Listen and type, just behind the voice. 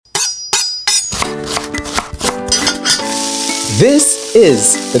This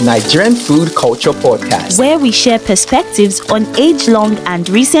is the Nigerian Food Culture Podcast, where we share perspectives on age-long and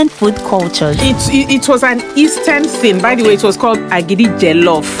recent food cultures. It was an Eastern thing. By the way, it was called Agidi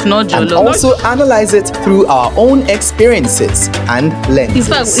Jollof, not Jollof. And also analyze it through our own experiences and lenses.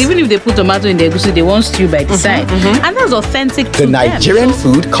 In fact, even if they put tomato in the egusi, they want stew by the side. And that's authentic to the Nigerian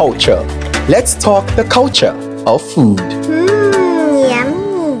food culture. Let's talk the culture of food. Yummy.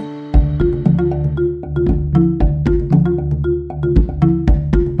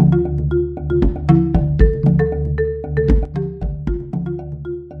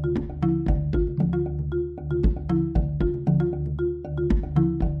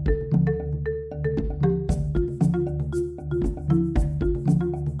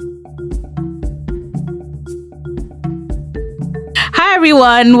 Hi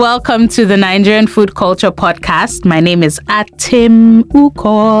everyone, welcome to the Nigerian Food Culture Podcast. My name is Atim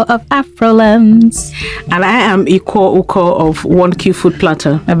Uko of Afrolens. And I am Iko Uko of 1Q Food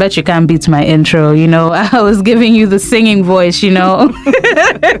Platter. I bet you can't beat my intro, I was giving you the singing voice, I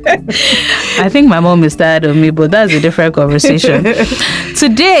think my mom is tired of me, but that's a different conversation.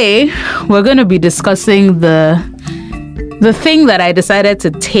 Today, we're going to be discussing the thing that I decided to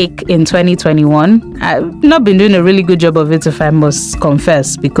take in 2021. I've not been doing a really good job of it, if I must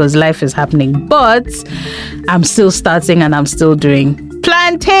confess, because life is happening. But I'm still starting and I'm still doing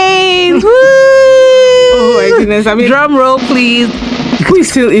plantains. Woo! Oh my goodness. Drum roll, please. Who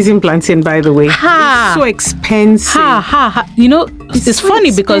is still eating plantain, by the way? Ha. It's so expensive. It's so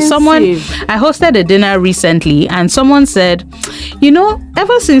funny because I hosted a dinner recently and someone said,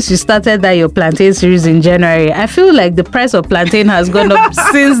 ever since you started your plantain series in January, I feel like the price of plantain has gone up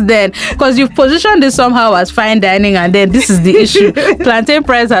since then, because you've positioned it somehow as fine dining and then this is the issue. Plantain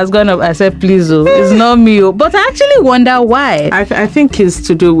price has gone up. I said, please, it's not me. But I actually wonder why. I think it's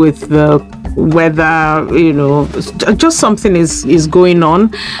to do with the weather, just something is going on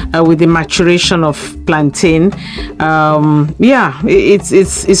with the maturation of plantain.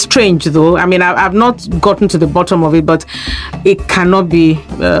 It's strange though. I mean, I've not gotten to the bottom of it, but it cannot be.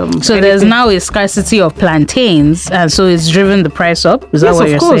 So there's now a scarcity of plantains, and so it's driven the price up. Is that what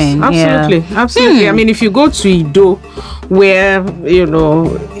you're saying? Absolutely. I mean, if you go to Ido, where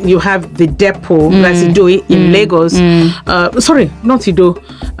you have the depot, that's Ido in Lagos. Sorry, not Ido.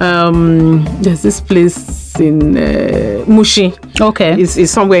 There's this place in Mushin. Okay,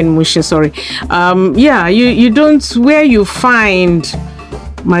 it's somewhere in Mushin. Sorry. You don't, where you find,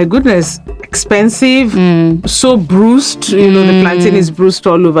 my goodness, expensive, so bruised. The plantain is bruised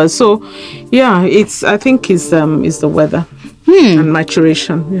all over. So I think it's the weather and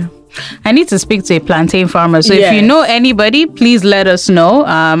maturation. Yeah. I need to speak to a plantain farmer. So if you know anybody, please let us know.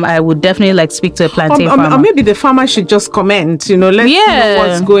 I would definitely like to speak to a plantain farmer. Or maybe the farmer should just comment, let's know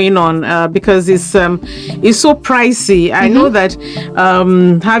what's going on, because it's so pricey. I know that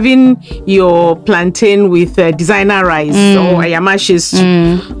having your plantain with designer rice or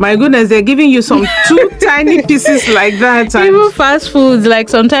ayamashis, my goodness, they're giving you some 2 tiny pieces like that. Even fast foods, like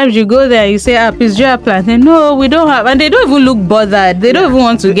sometimes you go there and you say, please do you have plantain? No, we don't have. And they don't even look bothered. They don't even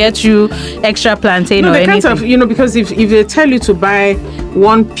want to get you extra plantain or anything. Can't have, because if they tell you to buy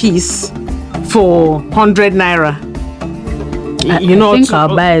 1 piece for 100 naira, I think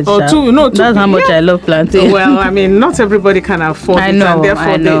I'll buy it. Or 2, that's how much I love plantain. Well, I mean, not everybody can afford it, and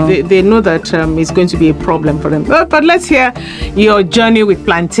therefore they know that it's going to be a problem for them. But let's hear your journey with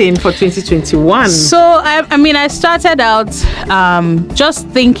plantain for 2021. So, I started out just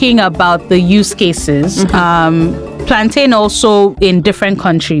thinking about the use cases. Plantain also in different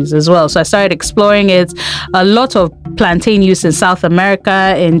countries as well. So I started exploring it. A lot of plantain use in South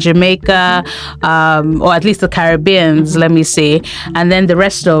America, in Jamaica, or at least the Caribbeans, let me say, and then the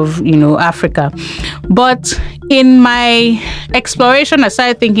rest of, Africa. But in my exploration, I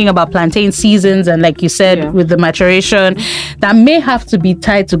started thinking about plantain seasons, and like you said, with the maturation, that may have to be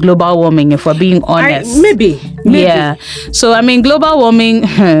tied to global warming, if we're being honest. Maybe. Yeah. So, global warming,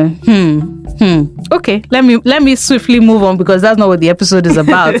 okay, let me swiftly move on, because that's not what the episode is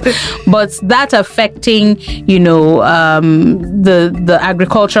about. But that affecting, the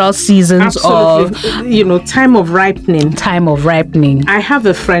agricultural seasons. Absolutely. Of time of ripening. I have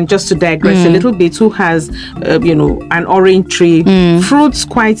a friend, just to digress a little bit, who has an orange tree, fruits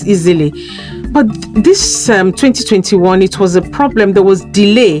quite easily. But this 2021, it was a problem. There was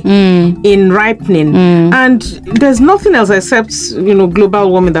delay in ripening, and there's nothing else except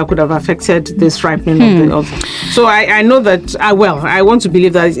global warming that could have affected this ripening of the. So I know that. I want to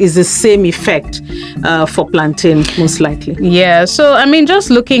believe that it's the same effect for plantain, most likely. Yeah. So I mean, just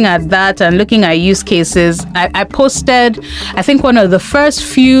looking at that and looking at use cases, I posted, I think, one of the first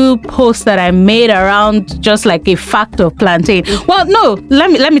few posts that I made around just like a fact of plantain. Well, no,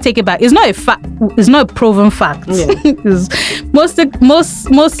 let me take it back. It's not a fact. It's not a proven fact. Yeah. It's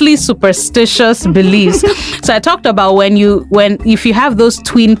mostly superstitious beliefs. So I talked about if you have those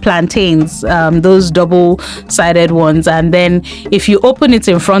twin plantains, those double-sided ones, and then if you open it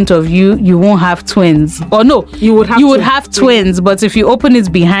in front of you, you won't have twins. Or no, you would have twins, but if you open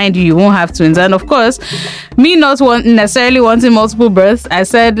it behind you, you won't have twins. And of course, me not necessarily wanting multiple births, I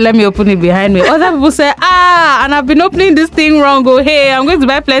said, let me open it behind me. Other people say, and I've been opening this thing wrong. Oh, hey, I'm going to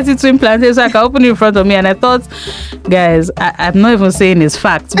buy plenty twin plantains so I can open it in front of me. And I thought, guys, I'm not even saying it's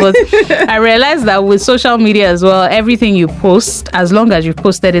facts, but I realized that with social media as well, everything you post, as long as you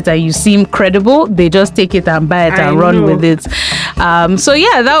posted it and you seem credible, they just take it and buy it and run with it. So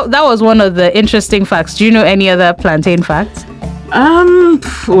yeah, that was one of the interesting facts. Do you know any other plantain facts?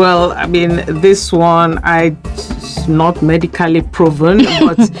 Well, I mean, this one, it's not medically proven,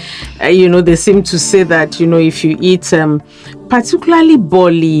 but they seem to say that if you eat particularly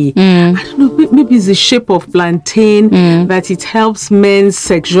boli, I don't know, maybe it's the shape of plantain that it helps men's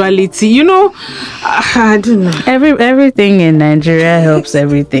sexuality. I don't know. Everything in Nigeria helps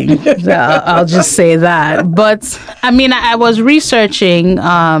everything. So I'll just say that. But I mean, I was researching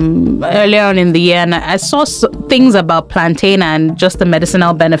earlier on in the year, and I saw things about plantain and just the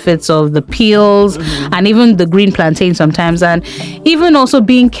medicinal benefits of the peels and even the green plantain sometimes, and even also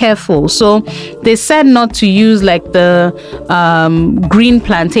being careful. So they said not to use like the green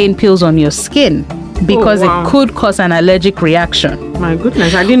plantain peels on your skin because it could cause an allergic reaction. My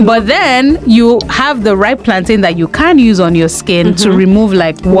goodness, I didn't know. But then you have the ripe plantain that you can use on your skin to remove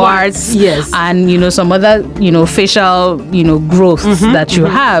like warts and some other facial growths that you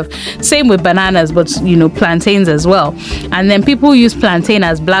have. Same with bananas, but plantains as well. And then people use plantain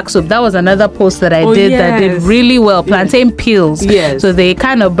as black soap. That was another post that I did that did really well. Plantain peels. Yes. So they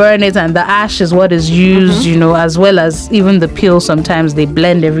kind of burn it, and the ash is what is used, as well as even the peel. Sometimes they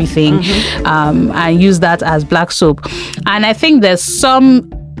blend everything and use that as black soap. And I think there's some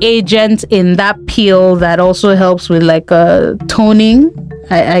agent in that peel that also helps with like toning,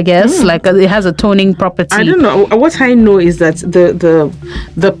 I guess. Like it has a toning property. I don't know. What I know is that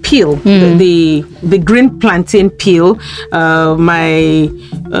the peel, the green plantain peel, my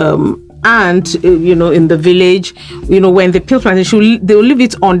aunt, in the village, when they peel plantain, they'll leave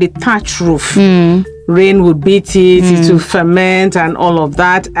it on the thatch roof. Rain would beat it, it will ferment and all of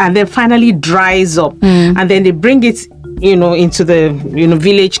that, and then finally dries up, and then they bring it into the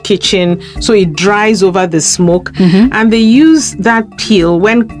village kitchen, so it dries over the smoke, and they use that peel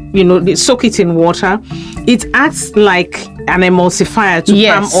when they soak it in water. It acts like an emulsifier to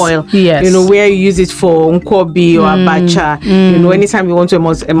palm oil. Yes. Where you use it for nkwobi or abacha. Anytime you want to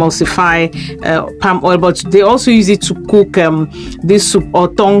emulsify palm oil, but they also use it to cook this soup,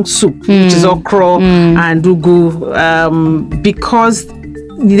 otong soup, which is okra and ugu, because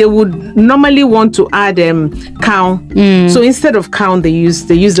they would normally want to add cow. So instead of cow, they use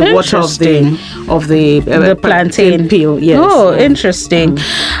the water of the plantain peel. Yes. Oh, interesting.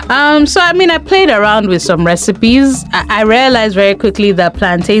 So I mean, I played around with some recipes. I realized very quickly that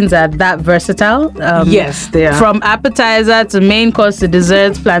plantains are that versatile. Yes, they are. From appetizer to main course to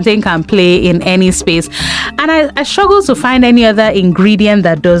desserts, plantain can play in any space. And I struggle to find any other ingredient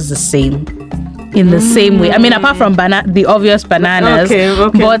that does the same. In the same way. I mean, apart from the obvious bananas.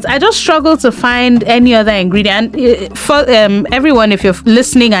 Okay. But I just struggle to find any other ingredient. For everyone, if you're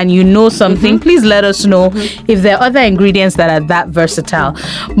listening and you know something, please let us know if there are other ingredients that are that versatile.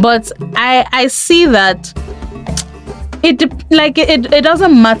 But I see that it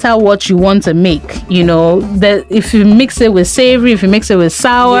doesn't matter what you want to make. That if you mix it with savory, if you mix it with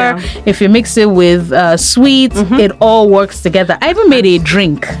sour, if you mix it with sweet, it all works together. I even made a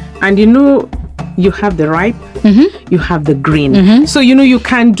drink. And you have the ripe, you have the green. So you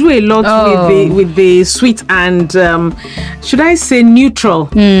can do a lot with the sweet and should I say neutral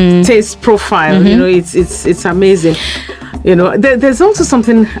taste profile. It's amazing. There's also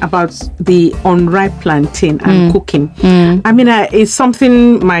something about the unripe plantain and cooking. I mean, it's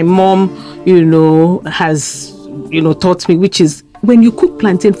something my mom has taught me, which is when you cook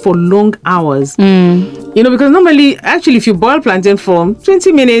plantain for long hours, because normally, actually, if you boil plantain for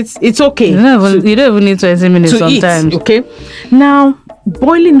 20 minutes, it's okay. You don't even need 20 minutes to sometimes. Eat, okay? Now,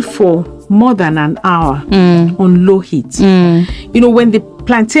 boiling for more than an hour on low heat. You know, when the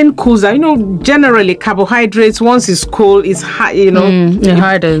plantain cools down, generally carbohydrates, once it's cold, it's it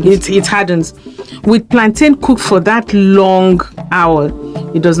hardens. It hardens. With plantain cooked for that long hour,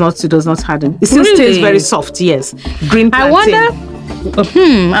 it does not harden. It still stays very soft. Yes, green plantain.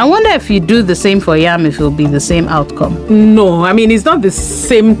 I wonder if you do the same for yam, if it will be the same outcome. No, I mean, it's not the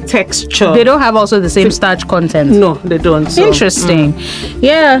same texture. They don't have also the same starch content. No, they don't. So. Interesting.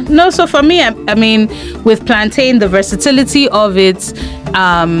 Yeah. No, so for me, I mean, with plantain, the versatility of it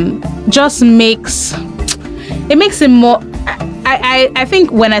just makes it more... I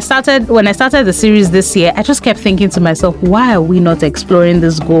think when I started the series this year, I just kept thinking to myself, why are we not exploring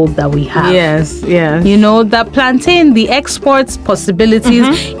this gold that we have? Yes. You know, the plantain, the exports possibilities,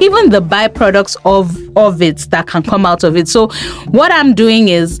 even the byproducts of it that can come out of it. So what I'm doing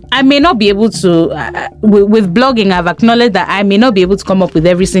is, I may not be able to, with blogging, I've acknowledged that I may not be able to come up with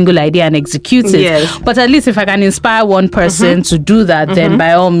every single idea and execute it. Yes. But at least if I can inspire one person to do that, then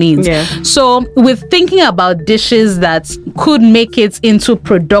by all means. Yeah. So with thinking about dishes that could make it into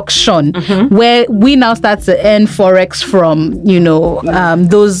production, where we now start to earn forex from,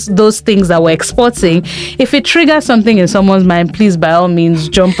 those things that we're exporting. If it triggers something in someone's mind, please by all means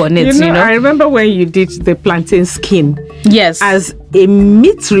jump on it. I remember when you did the plantain skin. Yes. As a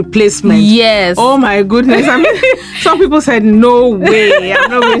meat replacement. Yes. Oh my goodness. I mean, some people said, no way, I'm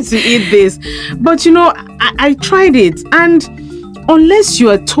not going to eat this. But I tried it, and unless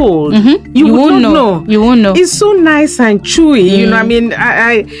you are told, you won't know. You won't know. It's so nice and chewy. I mean,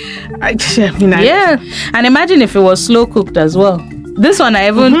 yeah. And imagine if it was slow cooked as well. This one, I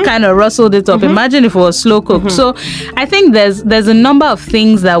even kind of rustled it up. Imagine if it was slow cooked. So I think there's a number of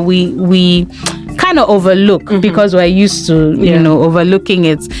things that we kind of overlook because we're used to, overlooking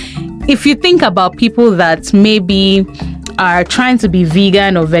it. If you think about people that maybe are trying to be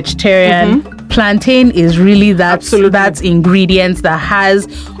vegan or vegetarian, plantain is really that ingredient that has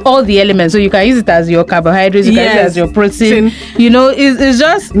all the elements. So you can use it as your carbohydrates, you can use it as your protein. It's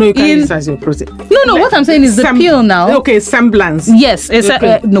just... No, you can use it as your protein. No, what I'm saying is the peel now. Okay, semblance. Yes, it's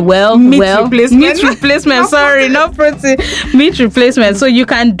meat replacement. Sorry, not protein. Meat replacement. So you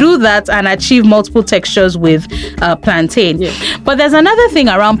can do that and achieve multiple textures with plantain. Yeah. But there's another thing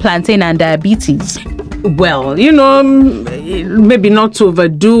around plantain and diabetes. Well, maybe not to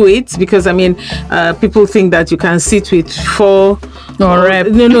overdo it, because I mean, people think that you can sit with 3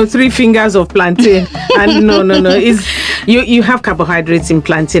 fingers of plantain, and no. It's you have carbohydrates in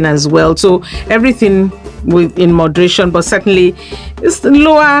plantain as well. So everything in moderation, but certainly it's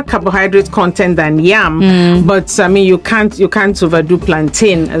lower carbohydrate content than yam. But I mean, you can't overdo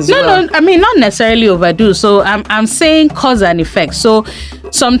plantain as well. No, I mean, not necessarily overdo. So I'm saying cause and effect. So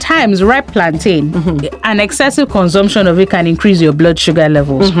sometimes ripe plantain, an excessive consumption of it can increase your blood sugar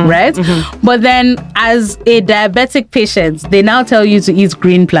levels, right? But then as a diabetic patient, they now tell you to eat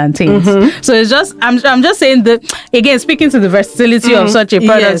green plantains. So it's just, I'm just saying that, again, speaking to the versatility of such a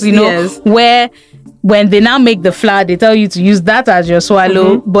product, where when they now make the flour, they tell you to use that as your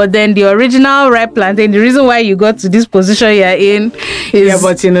swallow. But then the original ripe plantain, the reason why you got to this position you're in is... Yeah,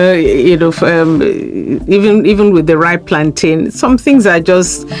 but even with the ripe plantain, some things are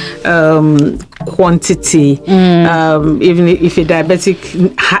just quantity. Even if a diabetic,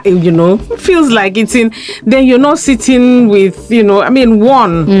 feels like eating, then you're not sitting with,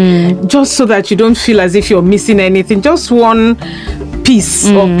 one, just so that you don't feel as if you're missing anything. Just one piece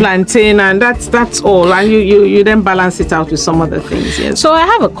of plantain, and that's all, and you then balance it out with some other things. Yes. So I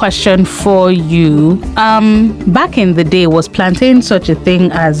have a question for you. Back in the day, was plantain such a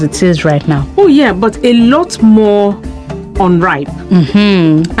thing as it is right now? Oh yeah, but a lot more unripe.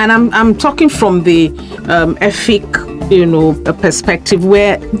 And I'm talking from the ethic perspective,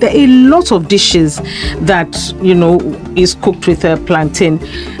 where there are a lot of dishes that is cooked with plantain,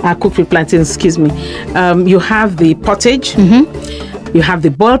 excuse me. You have the pottage, you have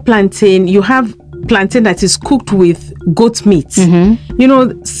the boiled plantain, you have plantain that is cooked with goat meat.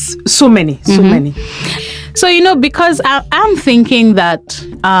 So many. So because I'm thinking that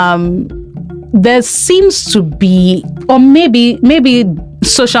there seems to be, or maybe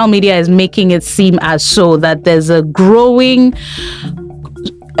social media is making it seem as so that there's a growing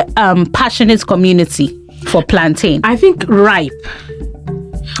passionate community for plantain. I think ripe.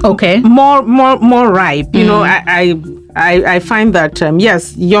 Okay. More ripe. I find that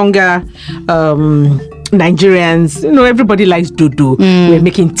yes, younger Nigerians, everybody likes dodo. We're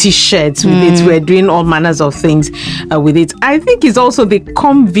making t-shirts with it. We're doing all manners of things with it. I think it's also the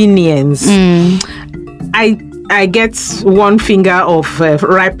convenience. I get one finger of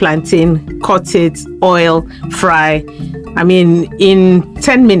ripe plantain, cut it, oil, fry. I mean, in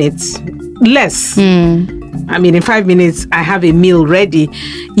 10 minutes, less. I mean, in 5 minutes, I have a meal ready.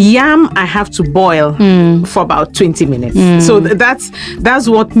 Yam, I have to boil for about 20 minutes. So that's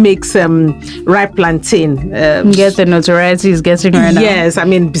what makes ripe plantain. Get the notoriety is getting right now. Yes, I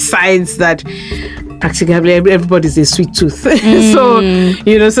mean, besides that, practically everybody's a sweet tooth. So,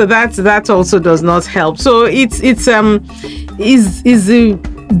 you know, so that also does not help. So it's the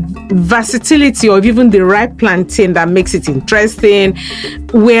versatility of even the ripe plantain that makes it interesting,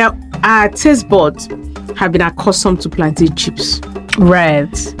 where our taste buds have been accustomed to plantain chips.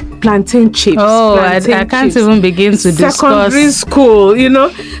 Right. Plantain chips. Oh, I can't even begin to discuss. Secondary school, you know.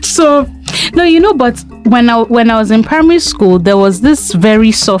 So no, you know, but when I was in primary school, there was this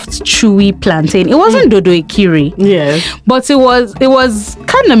very soft, chewy plantain. It wasn't Dodo Ikiri. Yes. But it was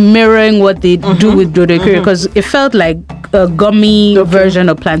kind of mirroring what they do with Dodo Ikiri, because it felt like a gummy version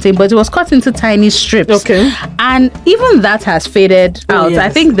of plantain, but it was cut into tiny strips. Okay. And even that has faded out. Yes. I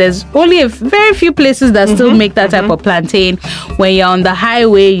think there's only a very few places that still make that type of plantain. When you're on the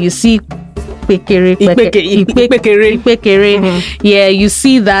highway, you see Ipekere. Yeah, you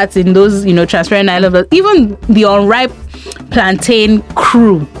see that in those, you know, transparent islands. Even the unripe plantain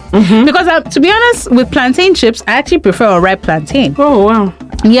crew. Because to be honest, with plantain chips, I actually prefer unripe plantain. Oh, wow.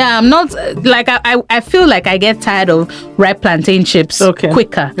 Yeah, I'm not like I feel like I get tired of ripe plantain chips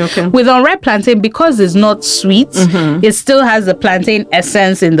quicker. Okay. With unripe plantain, because it's not sweet, it still has the plantain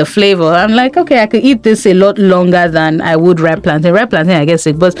essence in the flavor. I'm like, okay, I could eat this a lot longer than I would ripe plantain. Ripe plantain, I guess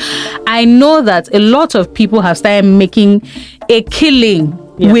it. But I know that a lot of people have started making a killing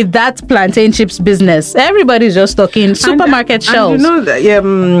with that plantain chips business. Everybody's just talking supermarket shelves. And you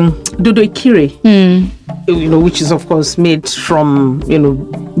know that Dodo Ikiri, you know, which is of course made from, you know,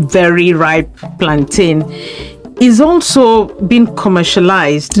 very ripe plantain, is also been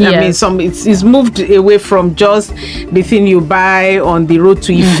commercialized. Yes. I mean, it's moved away from just the thing you buy on the road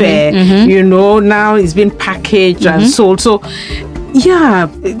to Ife. You know, now it's been packaged and sold. So, yeah,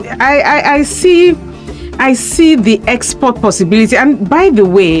 I see the export possibility. And by the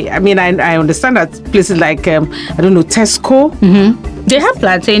way, I mean, I understand that places like, I don't know, Tesco, they have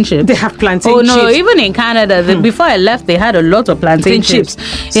plantain chips. They have plantain chips. Oh, no, even in Canada, before I left, they had a lot of plantain chips.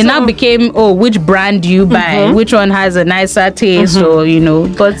 It now became, which brand do you buy? Which one has a nicer taste? Or, you know,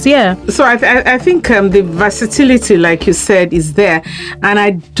 but yeah. So I think the versatility, like you said, is there. And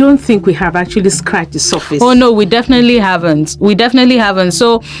I don't think we have actually scratched the surface. Oh, no, we definitely haven't.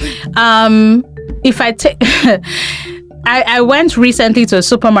 So, if I take... I went recently to a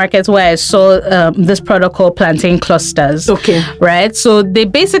supermarket where I saw this product called plantain clusters. Okay. Right? So they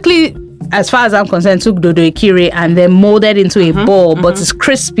basically, as far as I'm concerned, took Dodo Ikiri and then molded into a ball, but it's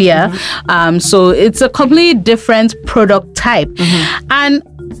crispier. So it's a completely different product type. And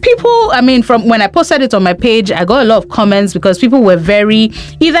people, I mean, from when I posted it on my page, I got a lot of comments because people were very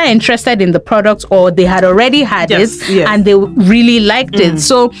either interested in the product or they had already had it and they really liked it.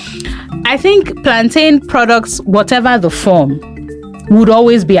 So I think plantain products, whatever the form, would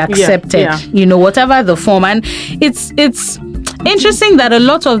always be accepted, you know, whatever the form. And it's interesting that a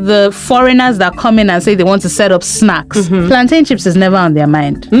lot of the foreigners that come in and say they want to set up snacks, plantain chips is never on their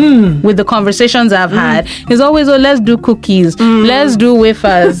mind. With the conversations I've had, it's always, let's do cookies, let's do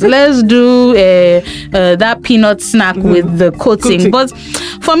wafers, let's do that peanut snack with the coating. But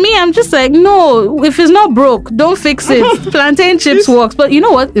for me, I'm just like, no, if it's not broke, don't fix it. Plantain chips works. But you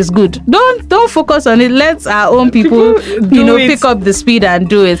know what? It's good. Don't focus on it. Let our own people you know, pick up the speed and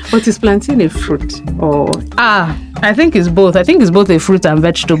do it. But is plantain a fruit? Or I think it's both. I think it's both a fruit and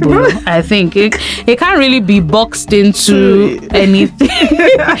vegetable. I think it can't really be boxed into anything.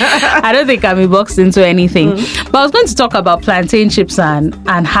 I don't think it can be boxed into anything. But I was going to talk about plantain chips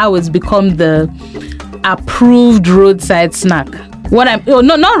and how it's become the approved roadside snack.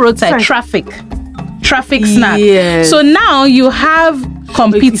 Not roadside, traffic snack. Yes. So now you have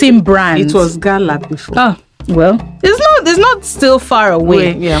competing brands. It was Gala before. Oh. Well, it's not still far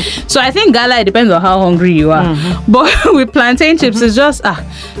away. So I think Gala, it depends on how hungry you are. But with plantain chips, it's just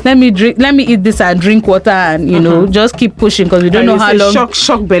let me eat this and drink water and you know just keep pushing because we don't know how long.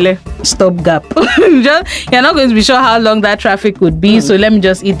 Shock belly. Stop gap. You're not going to be sure how long that traffic would be. So let me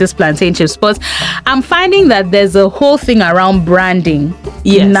just eat this plantain chips. But I'm finding that there's a whole thing around branding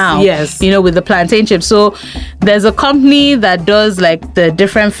now. Yes. You know, with the plantain chips. So there's a company that does like the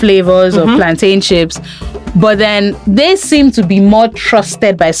different flavors of plantain chips. But then they seem to be more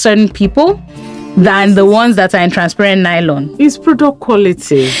trusted by certain people than the ones that are in transparent nylon. It's product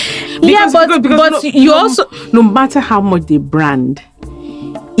quality. No matter how much they brand,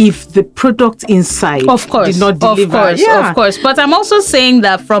 if the product inside did not deliver. Of course. But I'm also saying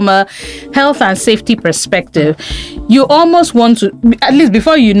that from a health and safety perspective, you almost want to, at least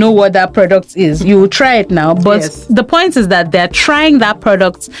before you know what that product is, you will try it now. But the point is that they're trying that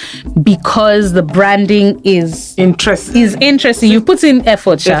product because the branding is interesting. You put in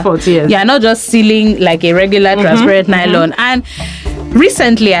effort, yes. You're not just sealing like a regular transparent nylon. And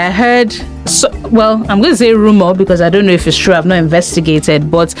recently I heard, I'm going to say rumor because I don't know if it's true. I've not investigated,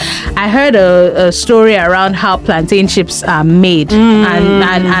 but I heard a story around how plantain chips are made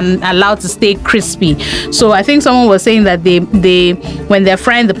and allowed to stay crispy. So I think someone was saying that they when they're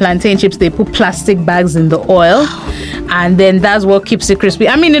frying the plantain chips, they put plastic bags in the oil, and then that's what keeps it crispy.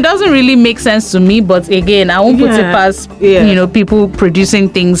 I mean, it doesn't really make sense to me, but again, I won't put it past people producing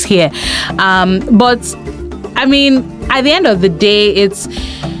things here. But I mean, at the end of the day,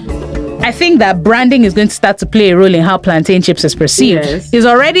 I think that branding is going to start to play a role in how plantain chips is perceived. It's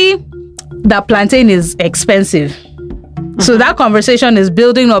already that plantain is expensive. So that conversation is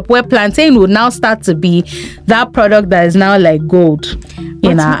building up where plantain will now start to be that product that is now like gold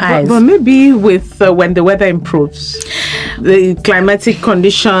in our eyes. But maybe with when the weather improves, the climatic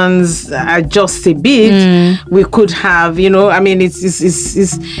conditions adjust a bit, we could have, I mean,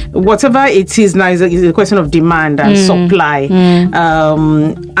 it's whatever it is now is a question of demand and supply.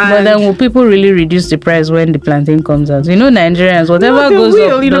 But then will people really reduce the price when the plantain comes out? Nigerians, whatever goes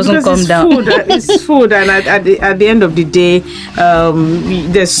up doesn't come down. It's food, and at the end of the day,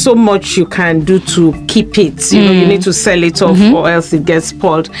 there's so much you can do to keep it. You need to sell it off, or else it gets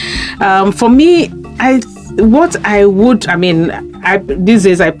spoiled. For me, these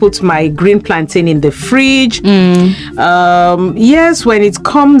days I put my green plantain in the fridge. Yes, when it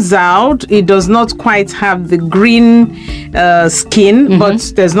comes out, it does not quite have the green skin,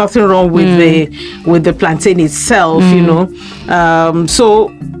 but there's nothing wrong with the plantain itself,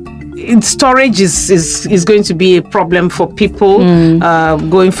 so storage is going to be a problem for people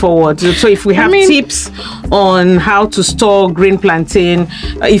going forward. So if we have tips on how to store green plantain,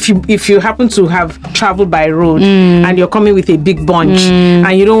 if you happen to have traveled by road and you're coming with a big bunch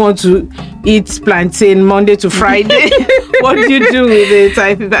and you don't want to eat plantain Monday to Friday, what do you do with it?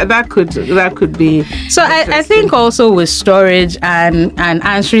 I think that could be. So I think also with storage and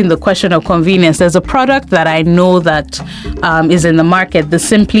answering the question of convenience, there's a product that I know that is in the market, the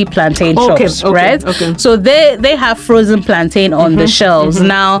Simply Plantain shops, right? Okay. So they have frozen plantain on the shelves.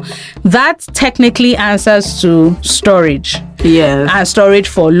 Now that technically answers to storage. Yes. And storage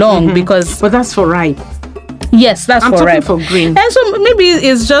for long but that's for ripe. Yes, that's for ripe. For green. And so maybe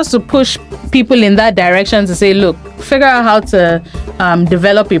it's just to push people in that direction to say, look, figure out how to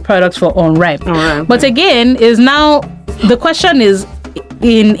develop a product for unripe. But again, the question is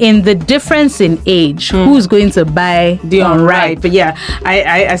in the difference in age, who's going to buy the unripe? But yeah,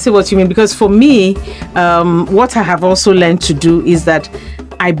 I see what you mean, because for me, what I have also learned to do is that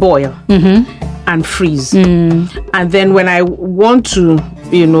I boil and freeze, and then when I want to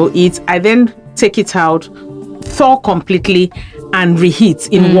eat, I then take it out, thaw completely, and reheat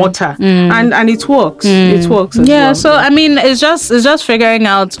in water, and it works. It works as well. So I mean, it's just figuring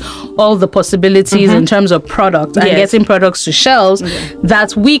out all the possibilities in terms of product and getting products to shelves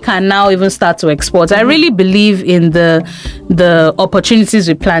that we can now even start to export. I really believe in the opportunities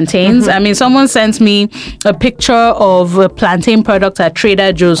with plantains. I mean, someone sent me a picture of a plantain product at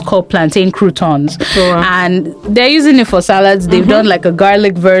Trader Joe's called plantain croutons, and they're using it for salads. They've done like a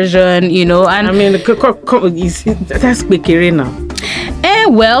garlic version, and I mean, that's bakery now.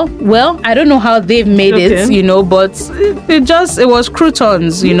 Well, I don't know how they've made it, but it was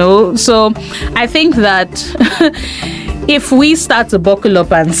croutons, So I think that if we start to buckle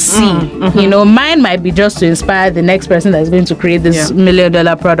up and see, mine might be just to inspire the next person that's going to create this $1 million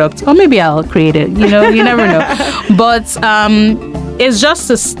product, or maybe I'll create it. You never know. But it's just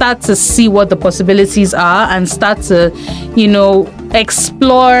to start to see what the possibilities are and start to,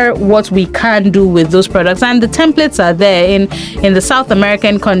 explore what we can do with those products. And the templates are there in the South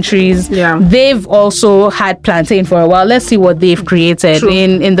American countries. They've also had plantain for a while. Let's see what they've created.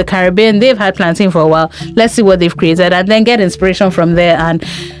 In the Caribbean, they've had plantain for a while. Let's see what they've created and then get inspiration from there and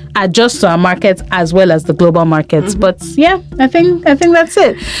adjust to our markets as well as the global markets. But yeah, I think that's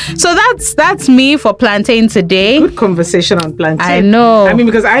it. So that's me for plantain today. Good conversation on plantain. I know. I mean,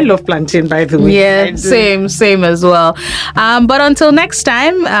 because I love plantain, by the way. Yeah, same as well. But until next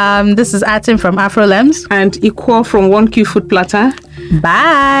time, this is Atin from Afrolems and Equal from 1Q Food Platter. Bye.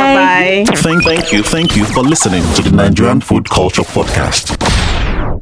 Bye. Thank you for listening to the Nigerian Food Culture Podcast.